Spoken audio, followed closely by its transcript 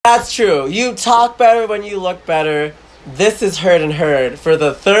That's true. You talk better when you look better. This is Heard and Heard for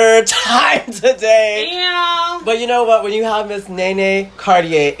the third time today. Yeah. But you know what? When you have Miss Nene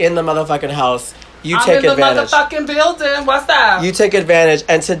Cartier in the motherfucking house, you I'm take in advantage. the motherfucking building. What's up? You take advantage.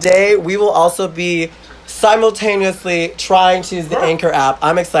 And today we will also be simultaneously trying to use the Anchor app.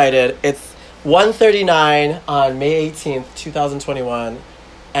 I'm excited. It's 1:39 on May 18th, 2021.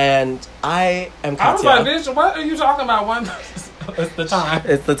 And I am Katya. I was like, bitch, what are you talking about? It's the time.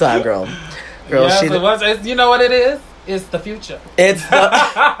 It's the time, girl. Girl, yes, you know what it is? It's the future. It's the...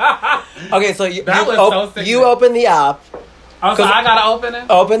 Okay, so you open the app. Oh, so I gotta open it?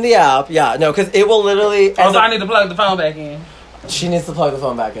 Open the app, yeah. No, because it will literally... Oh, so I need to plug the phone back in. She needs to plug the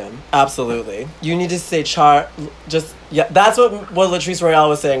phone back in. Absolutely. You need to say that's what Latrice Royale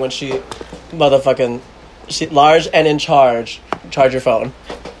was saying when she large and in charge. Charge your phone.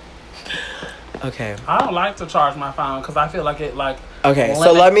 Okay. I don't like to charge my phone because I feel like it Okay,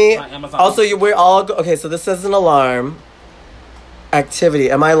 so let me... Also, we're all... Okay, so this says an alarm. Activity.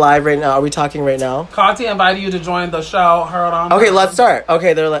 Am I live right now? Are we talking right now? Katya invited you to join the show. Heard on. Okay, let's start.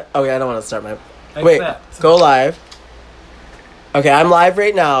 Okay, they're like... Okay, I don't want to start my... Wait, go live. Okay, I'm live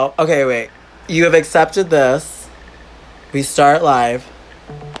right now. Okay, wait. You have accepted this. We start live.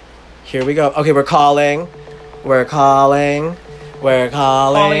 Here we go. Okay, we're calling. We're calling.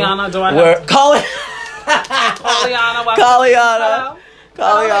 Kaliana, do I have calling. Kaliana,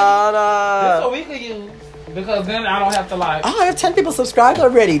 Kaliana. This is what we could use. Because then I don't have to like... Oh, I have 10 people subscribed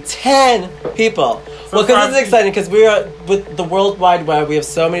already. 10 people. Well, because this is exciting because we are, with the World Wide Web, we have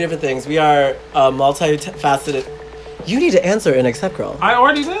so many different things. We are multifaceted. You need to answer and accept, girl. I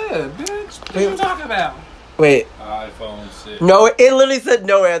already did, bitch. What are you talking about? Wait. iPhone 6. No, it literally said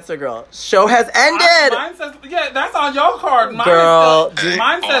no answer, girl. Show has ended. Mine says, yeah, that's on your card.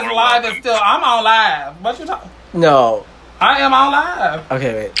 Mine says live is still, I'm on live. What you talking? No. I am on live.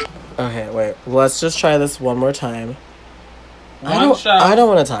 Okay, wait. Let's just try this one more time. Show. I don't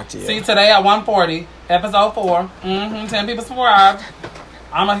want to talk to you. See, today at 1:40, episode 4. 10 people subscribed.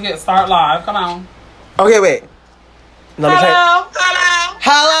 I'm going to hit start live. Come on. Okay, wait. Hello.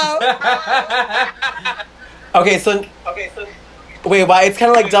 Okay, so wait, why? It's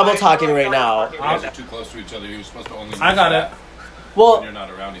kind of like double talking right now. You guys are too close to each other. You're supposed to only... I got it. Well, when you're not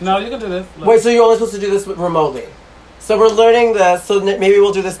around each other. No, you can do this. Look. Wait, so you're only supposed to do this remotely. So we're learning this, so maybe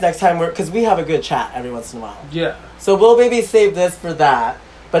we'll do this next time, because we have a good chat every once in a while. Yeah. So we'll maybe save this for that.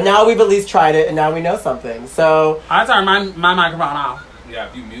 But now we've at least tried it, and now we know something. So I turned my microphone off. Yeah,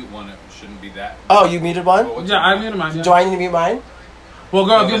 if you mute one, it shouldn't be that. Oh, you muted one? Yeah, I muted mine. Yeah. Do I need to mute mine? Well,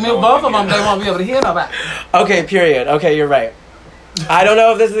 girl, if you mute both of them, they won't be able to hear nobody. Okay, period. Okay, you're right. I don't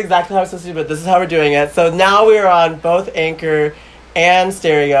know if this is exactly how it's supposed to be, but this is how we're doing it. So now we're on both Anchor and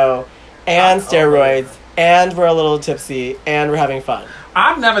stereo and steroids, and we're a little tipsy, and we're having fun.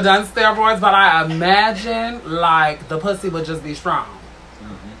 I've never done steroids, but I imagine, like, the pussy would just be strong.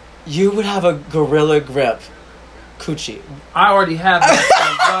 Mm-hmm. You would have a gorilla grip coochie. I already have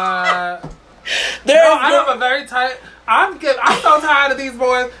that. But I have a very tight... I'm so tired of these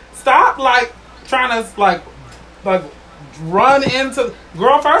boys. Stop, like, trying to, like run into...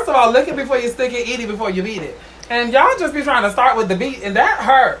 Girl, first of all, lick it before you stick it, eat it before you beat it. And y'all just be trying to start with the beat, and that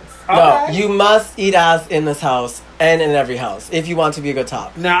hurts. Okay? No, you must eat ass in this house and in every house if you want to be a good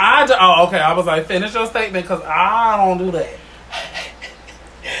top. Now, okay. I was like, finish your statement, because I don't do that.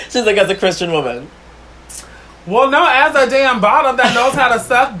 She's like, as a Christian woman. Well, no, as a damn bottom that knows how to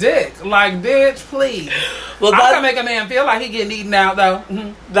suck dick. Like, bitch, please. Well, I can make a man feel like he getting eaten out, though.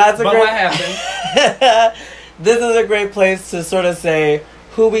 Mm-hmm. What happened? This is a great place to sort of say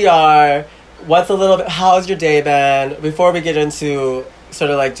who we are, how's your day been? Before we get into sort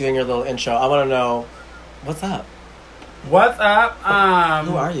of like doing your little intro, I want to know, what's up? What's up?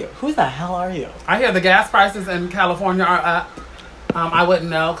 Who are you? Who the hell are you? I hear the gas prices in California are up. I wouldn't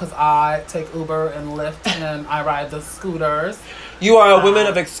know because I take Uber and Lyft and I ride the scooters. You are a woman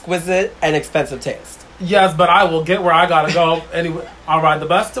of exquisite and expensive taste. Yes, but I will get where I gotta go. Anyway, I'll ride the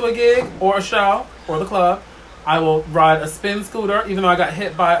bus to a gig or a show or the club. I will ride a spin scooter even though I got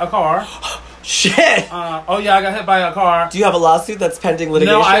hit by a car. Shit! I got hit by a car. Do you have a lawsuit that's pending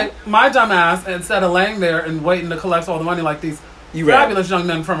litigation? No, my dumb ass, instead of laying there and waiting to collect all the money like these fabulous young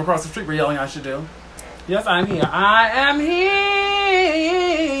men from across the street were yelling I should do. Yes, I'm here. I am here.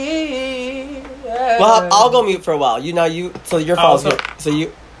 Well, I'll go mute for a while. So your fault. So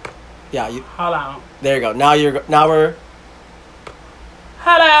you. Hello. There you go. Now we're.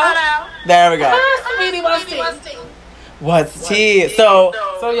 Hello. There we go. Hi, sweetie, what's tea? So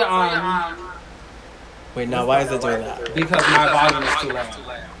you're Wait, now why is it doing that? Because my volume is too loud.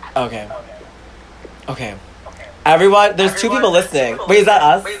 Okay. Everyone, there's two people listening. Wait, is that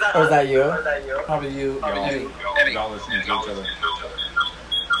us? Or is that you? Probably you. Y'all listening to each other.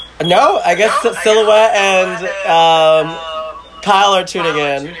 No, I guess Silhouette and Kyle are tuning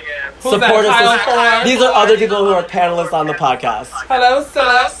in. Support us. These are other people who are panelists on the podcast. Hello,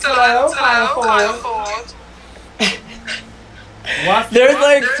 Kyle Ford. There's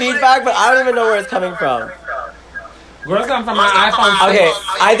like feedback, but I don't even know where it's coming from. Girls come from my iPhone 6. Okay,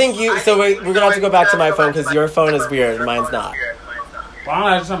 I think you. So we're gonna have to go back to my phone because your phone is weird and mine's not. Why don't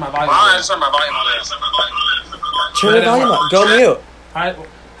I just turn my volume on? Turn the volume up. Go mute.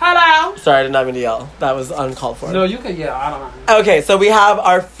 Hello. Sorry, I did not mean to yell. That was uncalled for. No, you can yell. I don't know. Okay, so we have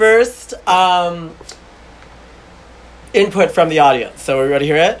our first input from the audience. So are we ready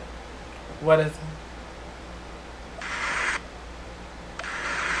to hear it? What is it?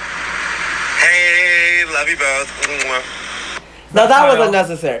 Hey, love you both. No, that wasn't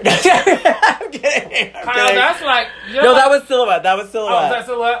necessary. I'm kidding. Kyle, that's like... No, that was Silhouette. Oh, is that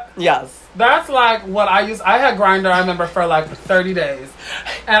Silhouette? Yes. That's like what I used... I had Grindr, I remember, for like 30 days.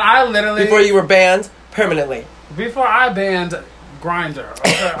 And I literally... Before you were banned permanently. Before I banned Grindr.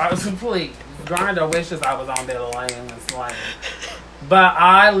 Okay, please. Grindr wishes I was on there laying and slaying. But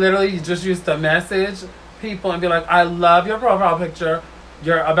I literally just used to message people and be like, I love your profile picture.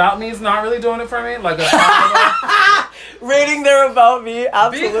 Your About Me is not really doing it for me. Like rating their About Me,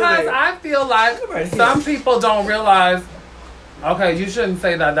 absolutely. Because I feel like some people don't realize, okay, you shouldn't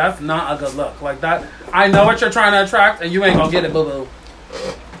say that. That's not a good look. Like that, I know what you're trying to attract, and you ain't gonna get it, boo-boo.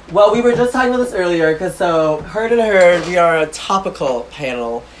 Well, we were just talking about this earlier, because Heard and Heard, we are a topical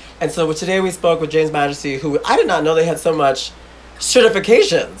panel. And so today we spoke with Jane's Majesty, who I did not know they had so much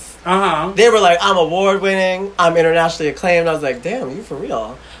certifications. They were like, I'm award-winning, I'm internationally acclaimed. I was like, damn, you for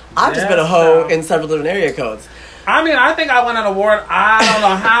real? I've just been a hoe in several different area codes. I mean, I think I won an award. I don't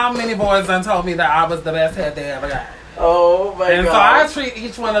know how many boys done told me that I was the best head they ever got. Oh, my God. And so I treat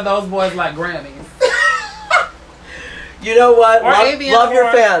each one of those boys like Grammys. You know what? Love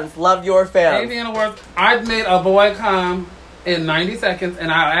your fans. Love your fans. AVN Awards. I made a boy come in 90 seconds,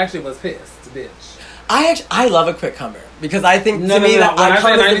 and I actually was pissed, bitch. I love a quick comer because I think that when I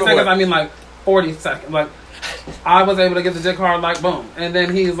say 90 seconds, I mean like 40 seconds. Like I was able to get the dick hard, like boom, and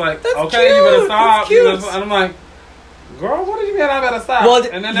then he's like, That's "Okay, cute. you better stop." Cute. And I'm like, "Girl, what do you mean I better stop?" Well,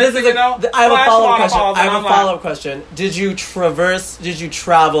 and then this is I have a follow-up question. I have a like, follow-up question. Did you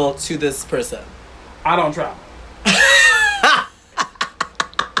travel to this person? I don't travel.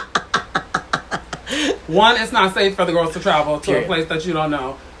 One, it's not safe for the girls to travel to a place that you don't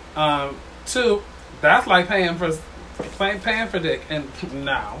know. Two, that's like paying for dick. And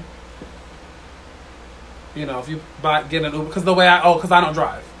now, you know, if you get an Uber, because because I don't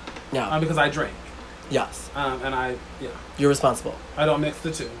drive. Yeah. Because I drink. Yes. And You're responsible. I don't mix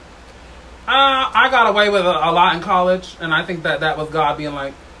the two. I got away with a lot in college, and I think that was God being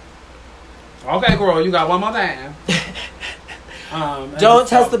like, okay, girl, you got one more time. Don't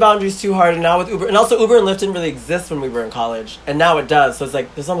test the boundaries too hard. And now with Uber, and also Uber and Lyft didn't really exist when we were in college, and now it does. So it's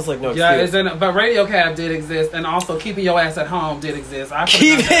like there's almost like no excuse. Yeah, but Radio Cab did exist, and also keeping your ass at home did exist.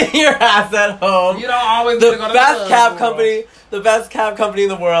 Keeping your ass at home. You don't always need to go to the best cab company. The best cab company in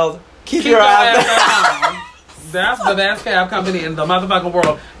the world. Keep your ass at home. That's the best cab company in the motherfucking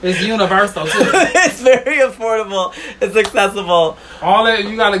world. It's universal too. It's very affordable. It's accessible.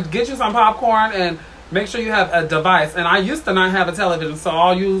 You gotta get you some popcorn and make sure you have a device. And I used to not have a television, so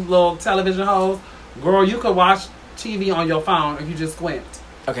all you little television hoes, girl, you could watch TV on your phone if you just squint.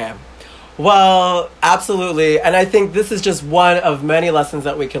 Okay. Well, absolutely. And I think this is just one of many lessons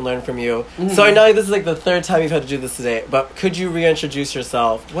that we can learn from you. Mm-hmm. So I know this is like the third time you've had to do this today, but could you reintroduce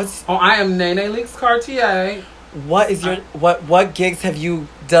yourself? I am Nene Leaks Cartier. What is your what gigs have you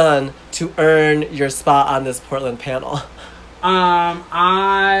done to earn your spot on this Portland panel?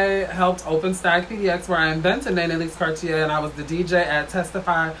 I helped open Stag PDX, where I invented Nene Leaks Cartier, and I was the DJ at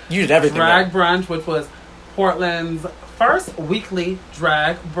Testify. You did everything. Drag Brunch, which was Portland's first weekly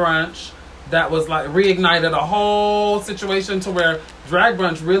drag brunch that was like reignited a whole situation to where drag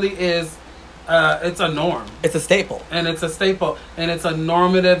brunch really is it's a norm. It's a staple. And it's a staple, and it's a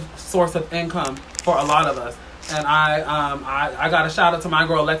normative source of income for a lot of us. And I got a shout out to my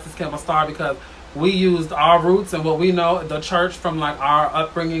girl Alexis Campbell Starr, because we used our roots and what we know, the church, from like our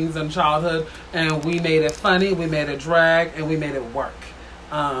upbringings and childhood, and we made it funny, we made it drag, and we made it work.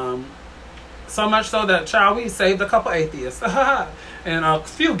 So much so that, child, we saved a couple atheists and a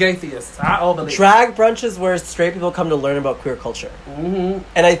few gay theists. I believe. Drag brunches where straight people come to learn about queer culture. Mm-hmm.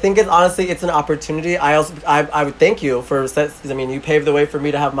 And I think it's an opportunity. I would thank you for, I mean, you paved the way for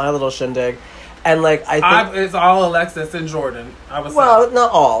me to have my little shindig. And like, I think it's all Alexis and Jordan, I would say. Well,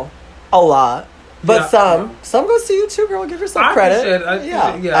 not all. A lot. But some goes to you too, girl. Give yourself credit.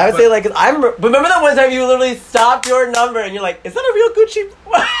 I would say like remember that one time you literally stopped your number and you're like, is that a real Gucci?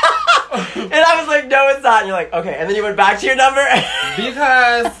 And I was like, no, it's not. And you're like, okay. And then you went back to your number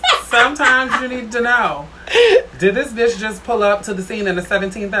because sometimes you need to know. Did this bitch just pull up to the scene in a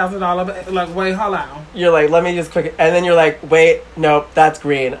 $17,000? Like, wait, hold on. You're like, let me just click it, and then you're like, wait, nope, that's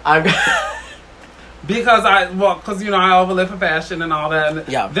green. I'm. Because I overlive for fashion and all that. And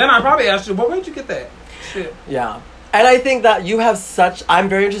then I probably asked you, well, where'd you get that? Shit. Yeah. And I think that you have I'm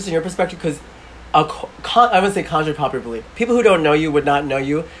very interested in your perspective because I would say contrary to popular belief. People who don't know you would not know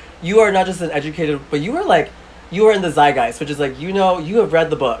you. You are not just an educated, but you are in the zeitgeist, which is like, you have read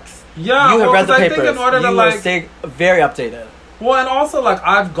the books. Yeah. You have read the papers. I think in order to stay very updated. Well, and also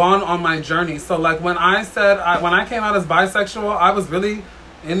I've gone on my journey. So when I said, when I came out as bisexual, I was really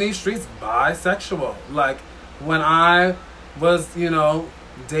in these streets bisexual. Like when I was,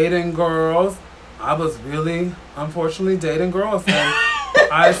 dating girls, I was really, unfortunately, dating girls. And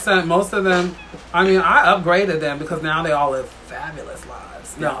I sent most of them, I upgraded them because now they all live fabulous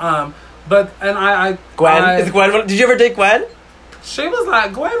lives. Yeah. Gwen, did you ever date Gwen? Gwen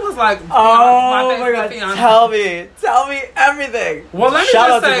was like, oh my God, fiance. Tell me everything. Well, let me Shout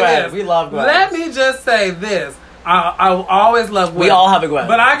just out say to Gwen. this. We love Gwen. Let me just say this. I always love Gwen. We all have a Gwen.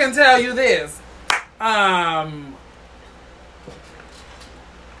 But I can tell you this.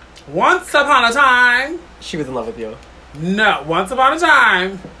 Once upon a time. She was in love with you. No, once upon a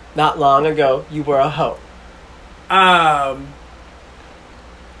time. Not long ago, you were a hoe. I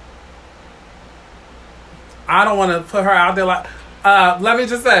don't want to put her out there let me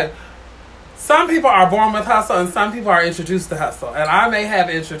just say, some people are born with hustle and some people are introduced to hustle. And I may have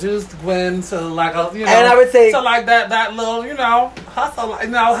introduced Gwen to and I would say to that little,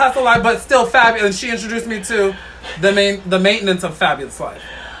 hustle life, but still fabulous. And she introduced me to the maintenance of fabulous life.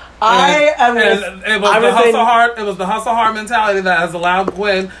 It was the hustle hard mentality that has allowed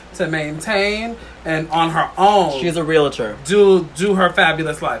Gwen to maintain and on her own. She's a realtor. Do her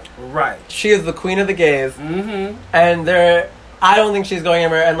fabulous life. Right. She is the queen of the gays. Mm-hmm. And I don't think she's going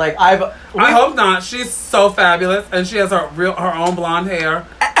anywhere. And I hope not. She's so fabulous, and she has her own blonde hair.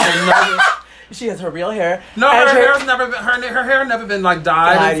 She has her real hair. No, her hair never been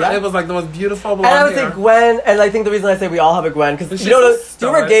dyed. Yeah. It was the most beautiful blonde hair. And I would say Gwen, and I think the reason I say we all have a Gwen, because you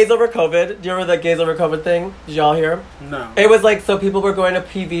were gays over COVID. Do you remember the gays over COVID thing? Did y'all hear? No. It was so people were going to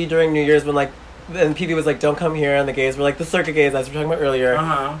PV during New Year's when and PV was don't come here, and the gays were the circa gays as we were talking about earlier.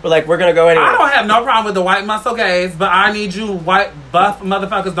 We're we're gonna go anyway. I don't have no problem with the white muscle gays, but I need you white buff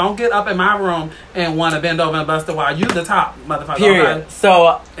motherfuckers. Don't get up in my room and want to bend over and bust a wire. You the top motherfucker. Period. Okay?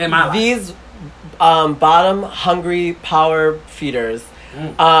 So in my life. These bottom hungry power feeders.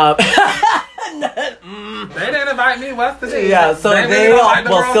 They didn't invite me. What's the deal? Yeah, so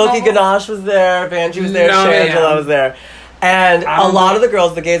Silky Ganache was there, Vanjie was there, Shangela was there. And a lot of the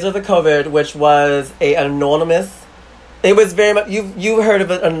girls, the gays of the COVID, which was an anonymous. It was very much you heard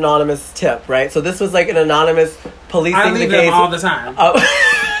of an anonymous tip, right? So this was an anonymous policing the gays. I leave them all the time.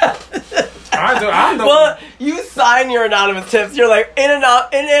 I do. Well, you sign your anonymous tips. You're in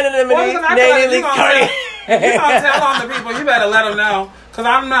anonymity. You gonna tell on the people. You better let them know. Cause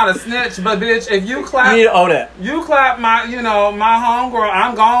I'm not a snitch, but bitch, if you clap, you need to own it. You clap my homegirl.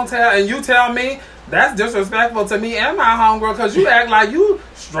 I'm gonna tell, and you tell me. That's disrespectful to me and my homegirl because you act like you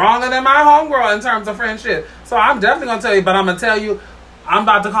stronger than my homegirl in terms of friendship. So I'm definitely going to tell you, but I'm going to tell you, I'm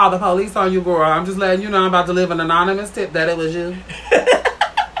about to call the police on you, girl. I'm just letting you know I'm about to leave an anonymous tip that it was you.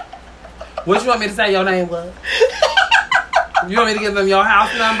 What you want me to say your name was? You want me to give them your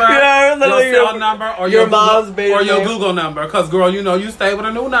house number, your cell number, or your mom's maiden name, or your Google number? Because, girl, you stay with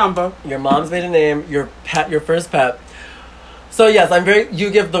a new number. Your mom's maiden name, your first pet. So yes, you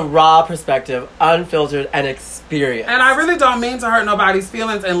give the raw perspective, unfiltered, and experience. And I really don't mean to hurt nobody's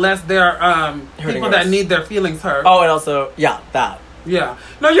feelings unless they're people that need their feelings hurt. Oh, and also, that. Yeah.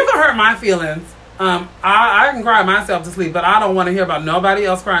 No, you can hurt my feelings. I can cry myself to sleep, but I don't want to hear about nobody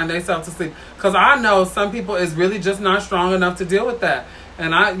else crying themselves to sleep. Because I know some people is really just not strong enough to deal with that.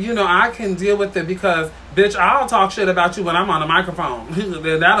 And I can deal with it because, bitch, I'll talk shit about you when I'm on a microphone.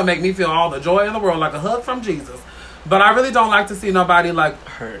 That'll make me feel all the joy in the world, like a hug from Jesus. But I really don't like to see nobody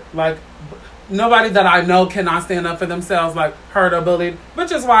hurt. Nobody that I know cannot stand up for themselves, hurt or bullied.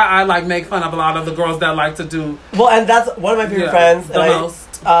 Which is why I make fun of a lot of the girls that like to do. Well, and that's one of my favorite friends. The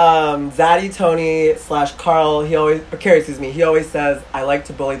most. Zaddy Tony / Carl. He always says I like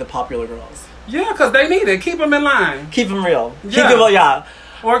to bully the popular girls. Yeah, because they need it. Keep them in line. Keep them real. Yeah.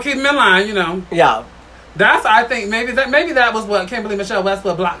 Or keep them in line. Yeah. That's I think maybe that was what Kimberly Michelle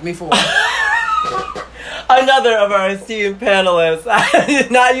Westwood blocked me for. another of our esteemed panelists.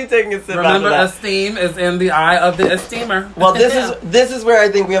 Not you taking a sip. Remember, esteem is in the eye of the esteemer. Well, this is where I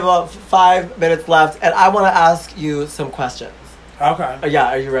think we have about 5 minutes left, and I want to ask you some questions. Okay. Yeah,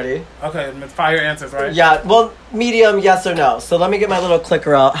 are you ready? Okay, fire answers, right? Yeah, well, medium, yes or no. So let me get my little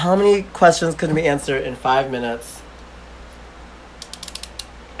clicker out. How many questions could we answer in 5 minutes?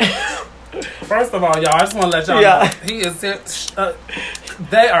 First of all, y'all, I just want to let y'all know he is.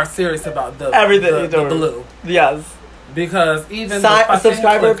 They are serious about everything. The blue. Yes. Because even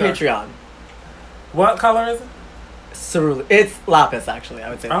subscriber Patreon. What color is it? Cerulean. It's lapis, actually. I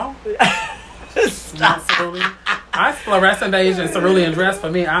would say. Oh. Not cerulean. I fluorescent beige and cerulean dress for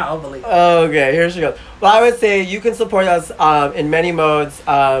me. I overly. Okay, here she goes. Well, I would say you can support us in many modes.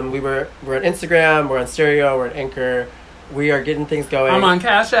 We're on Instagram. We're on Stereo. We're on Anchor. We are getting things going. I'm on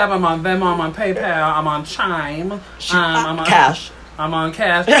Cash App. I'm on Venmo. I'm on PayPal. I'm on Chime. I'm on Cash. I'm on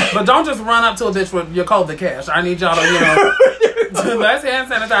Cash. But don't just run up to a bitch with your COVID cash. I need y'all to, let's hand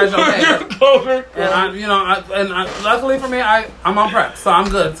sanitize your cash. And luckily for me, I'm on PrEP, so I'm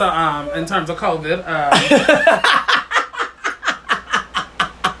good. So in terms of COVID,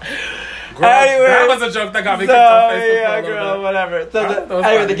 girl, anyway, that was a joke that got me kicked off Facebook. Yeah, girl, whatever. So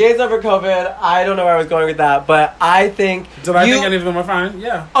anyway, the gays over COVID. I don't know where I was going with that, but I think. Did I think any of them were fine?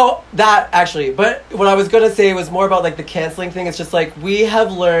 Yeah. Oh, that actually. But what I was gonna say was more about like the canceling thing. It's just like we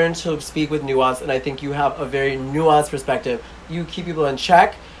have learned to speak with nuance, and I think you have a very nuanced perspective. You keep people in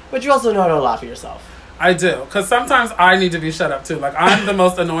check, but you also know how to laugh at yourself. I do, because sometimes I need to be shut up too. Like I'm the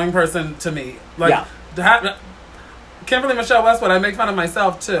most annoying person to me. Like, Kimberly Michelle Westwood, I make fun of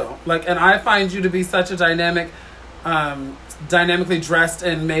myself too. Like, and I find you to be such a dynamically dressed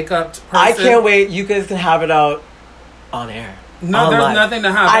and makeup person. I can't wait. You guys can have it out on air. No, there's nothing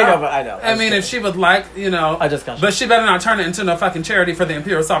to have. I know, but I know. I mean, if she would like, I just got you. But she better not turn it into no fucking charity for the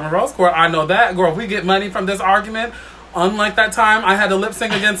Imperial Sovereign Rose Corps. I know that, girl. If we get money from this argument. Unlike that time I had to lip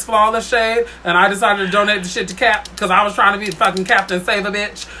sync against Flawless Shade and I decided to donate the shit to Cap because I was trying to be the fucking Captain Save a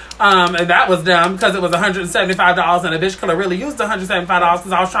Bitch. And that was dumb because it was $175 and a bitch could have really used $175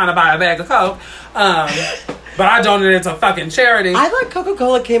 because I was trying to buy a bag of Coke. But I donated it to fucking charity. I thought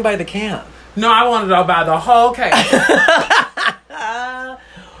Coca-Cola came by the can. No, I wanted to buy the whole case.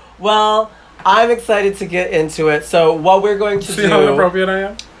 Well, I'm excited to get into it. So what we're going to do... See how inappropriate I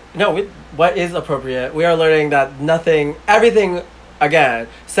am? No, what is appropriate? We are learning that everything, again,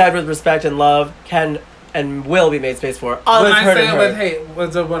 said with respect and love can and will be made space for. When I say it with hate, what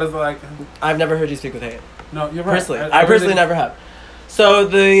is it like? I've never heard you speak with hate. No, you're right. Personally. I personally never have. So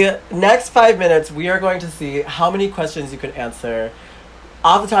the next 5 minutes, we are going to see how many questions you can answer.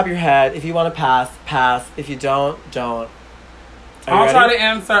 Off the top of your head, if you want to pass. If you don't. I'll try to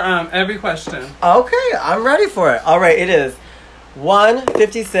answer every question. Okay, I'm ready for it. All right, it is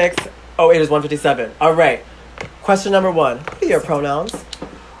 1:56. Oh, it is 1:57. All right. Question number 1. What are your pronouns?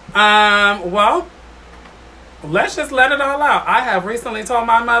 Well, let's just let it all out. I have recently told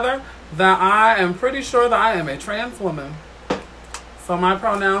my mother that I am pretty sure that I am a trans woman. So my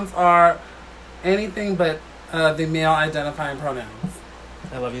pronouns are anything but the male identifying pronouns.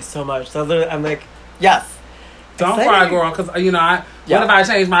 I love you so much. So I'm like, yes. Don't cry, girl, because what if I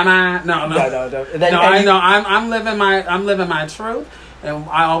change my mind? No. I'm living my truth, and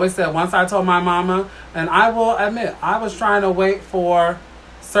I always said once I told my mama, and I will admit I was trying to wait for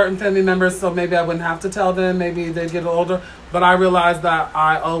certain family members so maybe I wouldn't have to tell them. Maybe they'd get older, but I realized that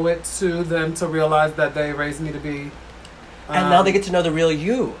I owe it to them to realize that they raised me to be. And now they get to know the real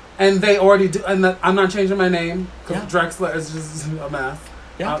you. And they already do. And I'm not changing my name because Drexler is just a mess.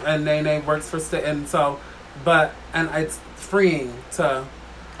 Yeah. And Nene works for and so. But it's freeing to.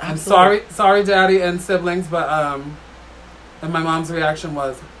 I'm sorry, Daddy and siblings, but and my mom's reaction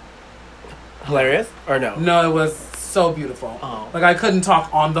was hilarious or no? No, it was so beautiful. Oh. Like I couldn't talk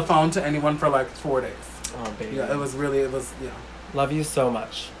on the phone to anyone for like 4 days. Oh, baby. Yeah, it was. Love you so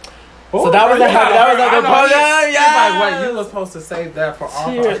much. Ooh, so that was like a podium. Yeah. Like, wait, you were supposed to save that for our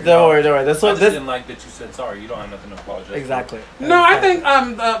podcast. Don't worry. I didn't like that you said sorry. You don't have nothing to apologize. Exactly. No, I think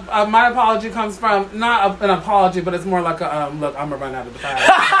my apology comes from not an apology, but it's more like a look. I'm gonna run out of the fire.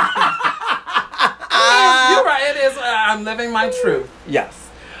 You're right. It is. I'm living my truth. Yes.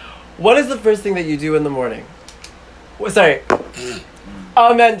 What is the first thing that you do in the morning? Sorry.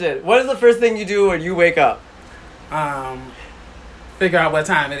 Amended. What is the first thing you do when you wake up? Figure out what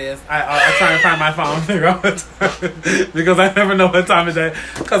time it is. I try and find my phone and figure out what time because I never know what time of day.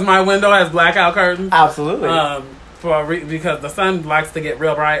 Because my window has blackout curtains. Absolutely. Because the sun likes to get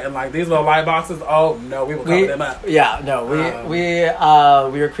real bright and like these little light boxes. Oh no, we will cover them up. Yeah, no, we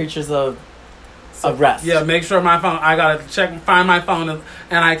are creatures of of rest. Yeah, make sure my phone. I gotta find my phone,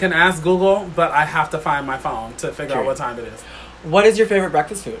 and I can ask Google, but I have to find my phone to figure out what time it is. What is your favorite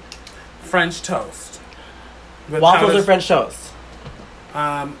breakfast food? French toast. Waffles or French toast?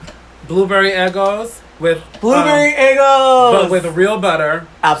 Blueberry Eggos with Eggos, but with real butter.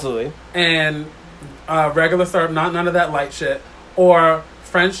 Absolutely. And regular syrup, none of that light shit. Or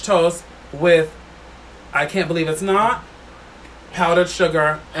French toast with, I can't believe it's not, powdered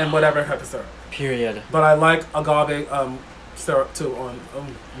sugar and whatever pepper syrup. Period. But I like agave syrup too.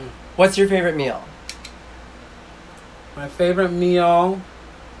 What's your favorite meal? My favorite meal.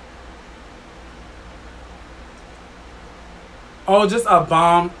 Oh, just a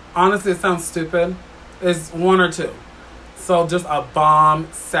bomb. Honestly, it sounds stupid. It's one or two. So just a bomb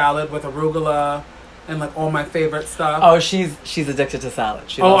salad with arugula and like all my favorite stuff. Oh, she's addicted to salad.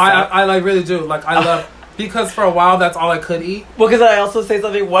 I like really do. Like I love, because for a while that's all I could eat. Well, because I also say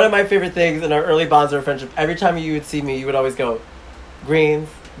something. One of my favorite things in our early bonds of friendship. Every time you would see me, you would always go, greens,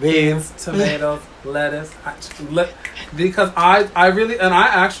 beans, tomatoes, lettuce. Because I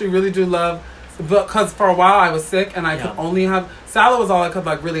actually really do love. Because for a while I was sick and I could only have salad was all I could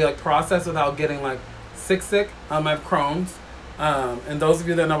like really like process without getting like sick. I have Crohn's. And those of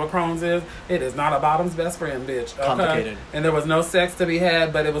you that know what Crohn's is, it is not a bottom's best friend, bitch. Okay? Complicated. And there was no sex to be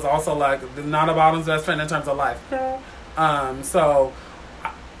had, but it was also like not a bottom's best friend in terms of life. So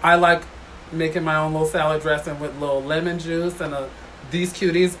I like making my own little salad dressing with little lemon juice and these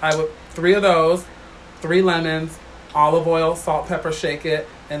cuties. I would 3 of those, 3 lemons, olive oil, salt, pepper, shake it,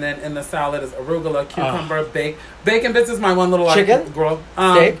 and then in the salad is arugula, cucumber, bacon bits is my one little chicken like, girl.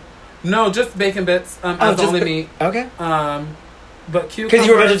 Steak? No, just bacon bits. As the only meat. Okay. But cucumber. Because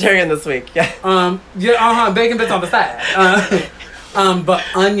you were vegetarian this week. Yeah. Bacon bits on the side. But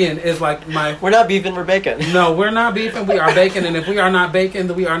onion is like my. We're not beefing. We're bacon. No, we're not beefing. We are bacon, and if we are not bacon,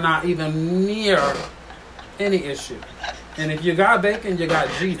 then we are not even near any issue. And if you got bacon, you got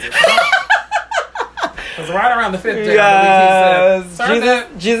Jesus. Because right around the 5th day, yes.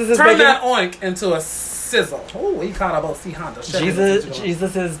 Jesus turn that oink into a sizzle. Oh, he caught up C Honda.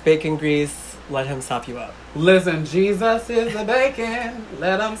 Jesus is bacon grease. Let him sop you up. Listen, Jesus is the bacon.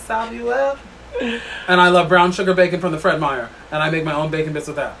 Let him sop you up. And I love brown sugar bacon from the Fred Meyer, and I make my own bacon bits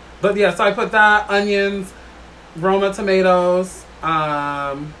with that. But yeah, so I put that, onions, Roma tomatoes.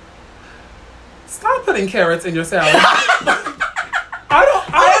 Stop putting carrots in your salad.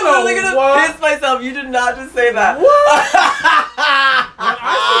 I'm really gonna piss myself. You did not just say that. What?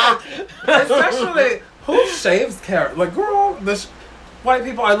 Especially, who shaves carrots? Like, girl, white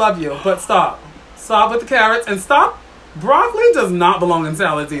people, I love you, but stop. Stop with the carrots and stop. Broccoli does not belong in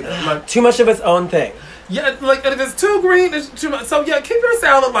salads either. Like, too much of its own thing. Yeah, like if it's too green, it's too much. So yeah, keep your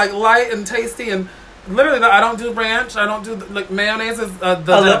salad like light and tasty and. Literally, I don't do ranch. I don't do like mayonnaise. Is a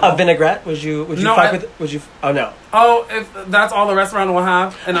vinaigrette? Would you fuck with? Would you? Oh no. Oh, if that's all the restaurant will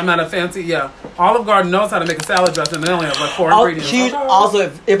have, and I'm at a fancy, Olive Garden knows how to make a salad dressing, and they only have like 4 ingredients. Huge.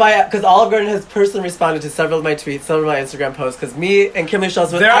 Also, because Olive Garden has personally responded to several of my tweets, some of my Instagram posts, because me and Kimberly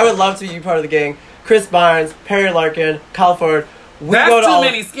Schultz, I would love to be part of the gang. Chris Barnes, Perry Larkin, Kyle Ford. That's too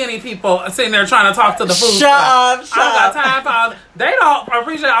many skinny people sitting there trying to talk to the food. Shut up! I don't got time for. They don't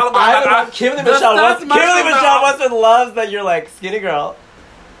appreciate Olive Garden. Kimberly Michelle Watson loves that you're like skinny girl.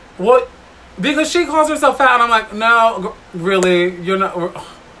 What? Because she calls herself fat, and I'm like, no, really, you're not.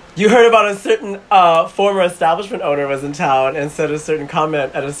 You heard about a certain former establishment owner was in town and said a certain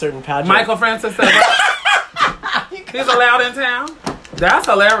comment at a certain pageant. Michael Francis said he's allowed in town. That's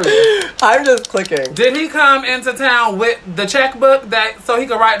hilarious. I'm just clicking. Did he come into town with the checkbook so he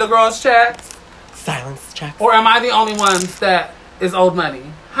could write the girls' checks? Silence checks. Or am I the only one that is owed money?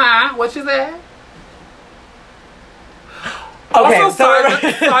 Huh? What you said? Okay, also,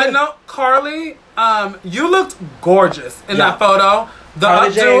 side note, Carly, you looked gorgeous in that photo. The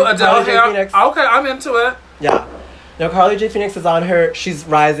updo Adele hair. Okay, I'm into it. Yeah. No, Carly J. Phoenix is on her. She's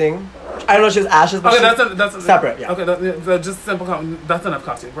rising. I don't know if she's ashes, but that's separate. Yeah. Okay, just simple. That's enough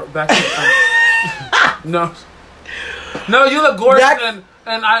coffee. Back to no, you look gorgeous, and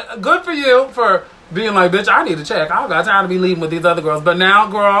I good for you for being like, bitch. I need to check. I don't got time to be leaving with these other girls. But now,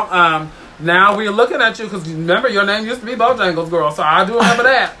 girl, now we're looking at you because remember your name used to be Bojangles, girl. So I do remember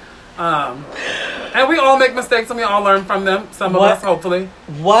that. And we all make mistakes, and we all learn from them. Some of us, hopefully.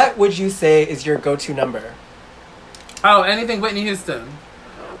 What would you say is your go-to number? Oh, anything Whitney Houston.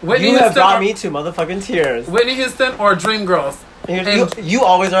 You have brought me to motherfucking tears. Whitney Houston or Dreamgirls. You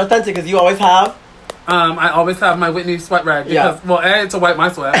always are authentic because you always have. I always have my Whitney sweat rag because, well, A, to wipe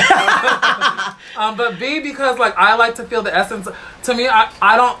my sweat. But B, because like I like to feel the essence. To me,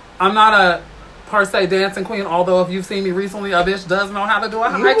 I'm not a per se dancing queen. Although if you've seen me recently, a bitch does know how to do a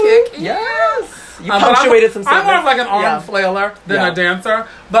high kick. Yes. You punctuated some I'm more of like an arm flailer than a dancer,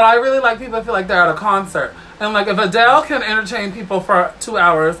 but I really like people that feel like they're at a concert. And like if Adele can entertain people for 2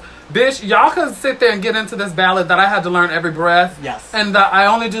 hours, bitch, y'all can sit there and get into this ballad that I had to learn every breath. Yes. And that I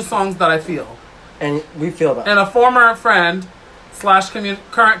only do songs that I feel. And we feel that. And a former friend /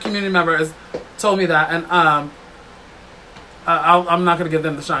 current community member has told me that, and I'm not gonna give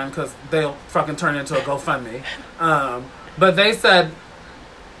them the shine because they'll fucking turn into a GoFundMe. But they said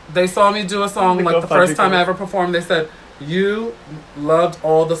they saw me do a song like the first time I ever performed. They said, you loved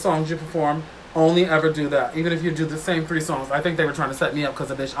all the songs you performed. Only ever do that, even if you do the same 3 songs. I think they were trying to set me up because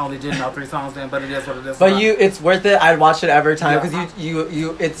the bitch only did know 3 songs then, but it is what it is. But it's worth it. I'd watch it every time because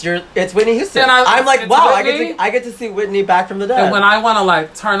it's Whitney Houston. And I'm like, wow, I get to see Whitney back from the dead. And when I want to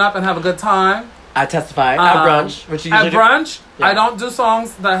like turn up and have a good time, I testify at brunch, which you usually do. I don't do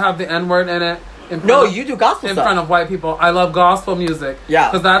songs that have the N-word in it. You do gospel in stuff. front of white people. I love gospel music. Yeah,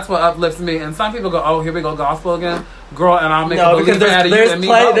 because that's what uplifts me. And some people go, "Oh, here we go, gospel again, girl." And I'll make a believer out of you and me.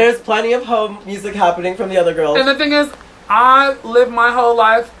 There's plenty of home music happening from the other girls. And the thing is, I live my whole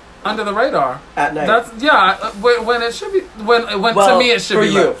life under the radar at night. When it should be. To me it should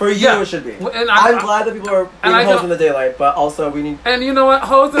be. For you, it should be. And I'm glad that people are being hoes in the daylight, but also we need. And you know what?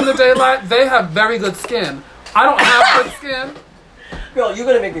 Hoes in the daylight, they have very good skin. I don't have good skin. Girl, you're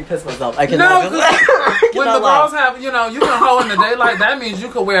gonna make me piss myself. I cannot. No, when the girls have, you can hoe in the daylight. That means you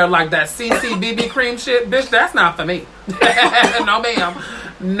could wear like that CC BB cream shit, bitch. That's not for me. No, ma'am.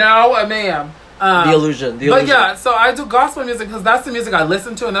 No, ma'am. The illusion. But yeah, so I do gospel music because that's the music I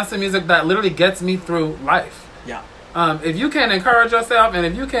listen to, and that's the music that literally gets me through life. Yeah. If you can't encourage yourself, and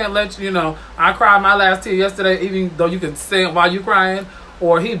if you can't I cried my last tear yesterday, even though you can say it while you crying.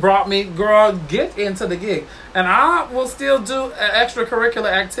 Or he brought me, girl, get into the gig. And I will still do an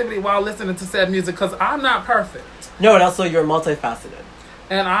extracurricular activity while listening to said music because I'm not perfect. No, and also you're multifaceted.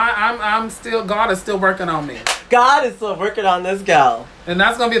 And I'm still, God is still working on me. God is still working on this gal. And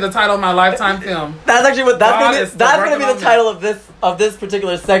that's going to be the title of my Lifetime film. That's actually what, that's going to be the title of this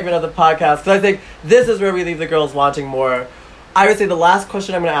particular segment of the podcast. Because I think this is where we leave the girls wanting more. I would say the last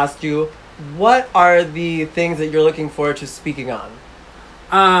question I'm going to ask you, what are the things that you're looking forward to speaking on?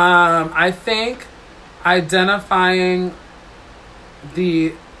 I think identifying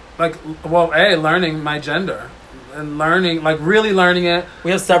learning my gender and really learning it.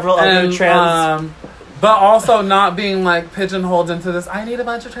 We have several other trans, but also not being like pigeonholed into this. I need a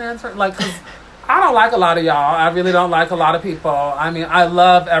bunch of trans, cause I don't like a lot of y'all. I really don't like a lot of people. I mean, I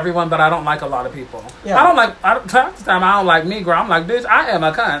love everyone, but I don't like a lot of people. Yeah. Time to time I don't like me, girl. I'm like, bitch, I am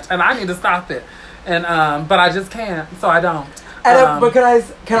a cunt, and I need to stop it. And but I just can't, so I don't. And but I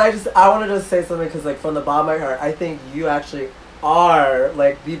wanted to say something because like from the bottom of my heart, I think you actually are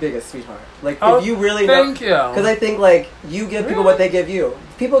like the biggest sweetheart. Like if you really thank you. Because I think like you give people what they give you.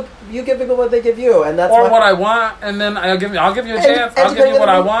 You give people what they give you, and that's what I want, and then I'll give you a chance. I'll give you what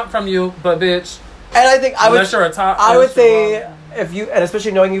I want from you, but bitch. And I think unless you're a top, I would say if you, and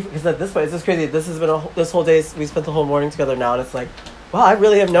especially knowing you, because at this point, it's just crazy. This has been this whole day. We spent the whole morning together now, and it's like, wow, I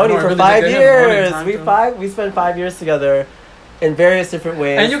really have known you for 5 years. We spent 5 years together. In various different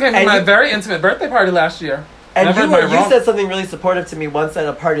ways. And you came to my very intimate birthday party last year. And you said something really supportive to me once at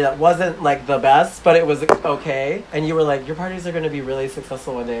a party that wasn't like the best, but it was okay. And you were like, your parties are going to be really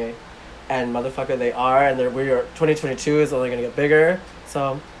successful one day. And motherfucker, they are. And 2022 is only going to get bigger.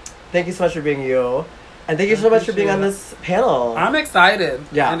 So thank you so much for being you. And thank you so much for being on this panel. I'm excited.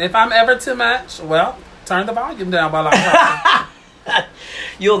 Yeah. And if I'm ever too much, well, turn the volume down while I'm talking.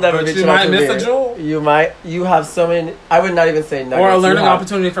 You'll never be. You might miss a jewel. You have so many. I would not even say nuggets. Or a learning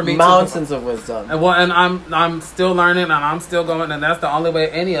opportunity for me. Mountains of wisdom. And I'm still learning, and I'm still going, and that's the only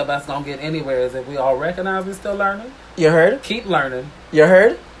way any of us gonna get anywhere is if we all recognize we're still learning. You heard? Keep learning. You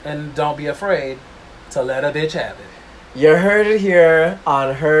heard? And don't be afraid to let a bitch have it. You heard it here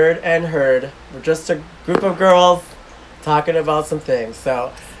on Heard and Heard. We're just a group of girls talking about some things.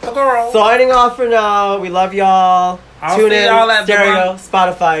 So, signing off for now. We love y'all. Tune in, stereo,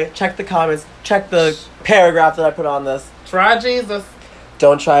 Spotify. Check the comments. Check the paragraph that I put on this. Try Jesus.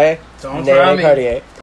 Don't try. Don't try me. Cartier.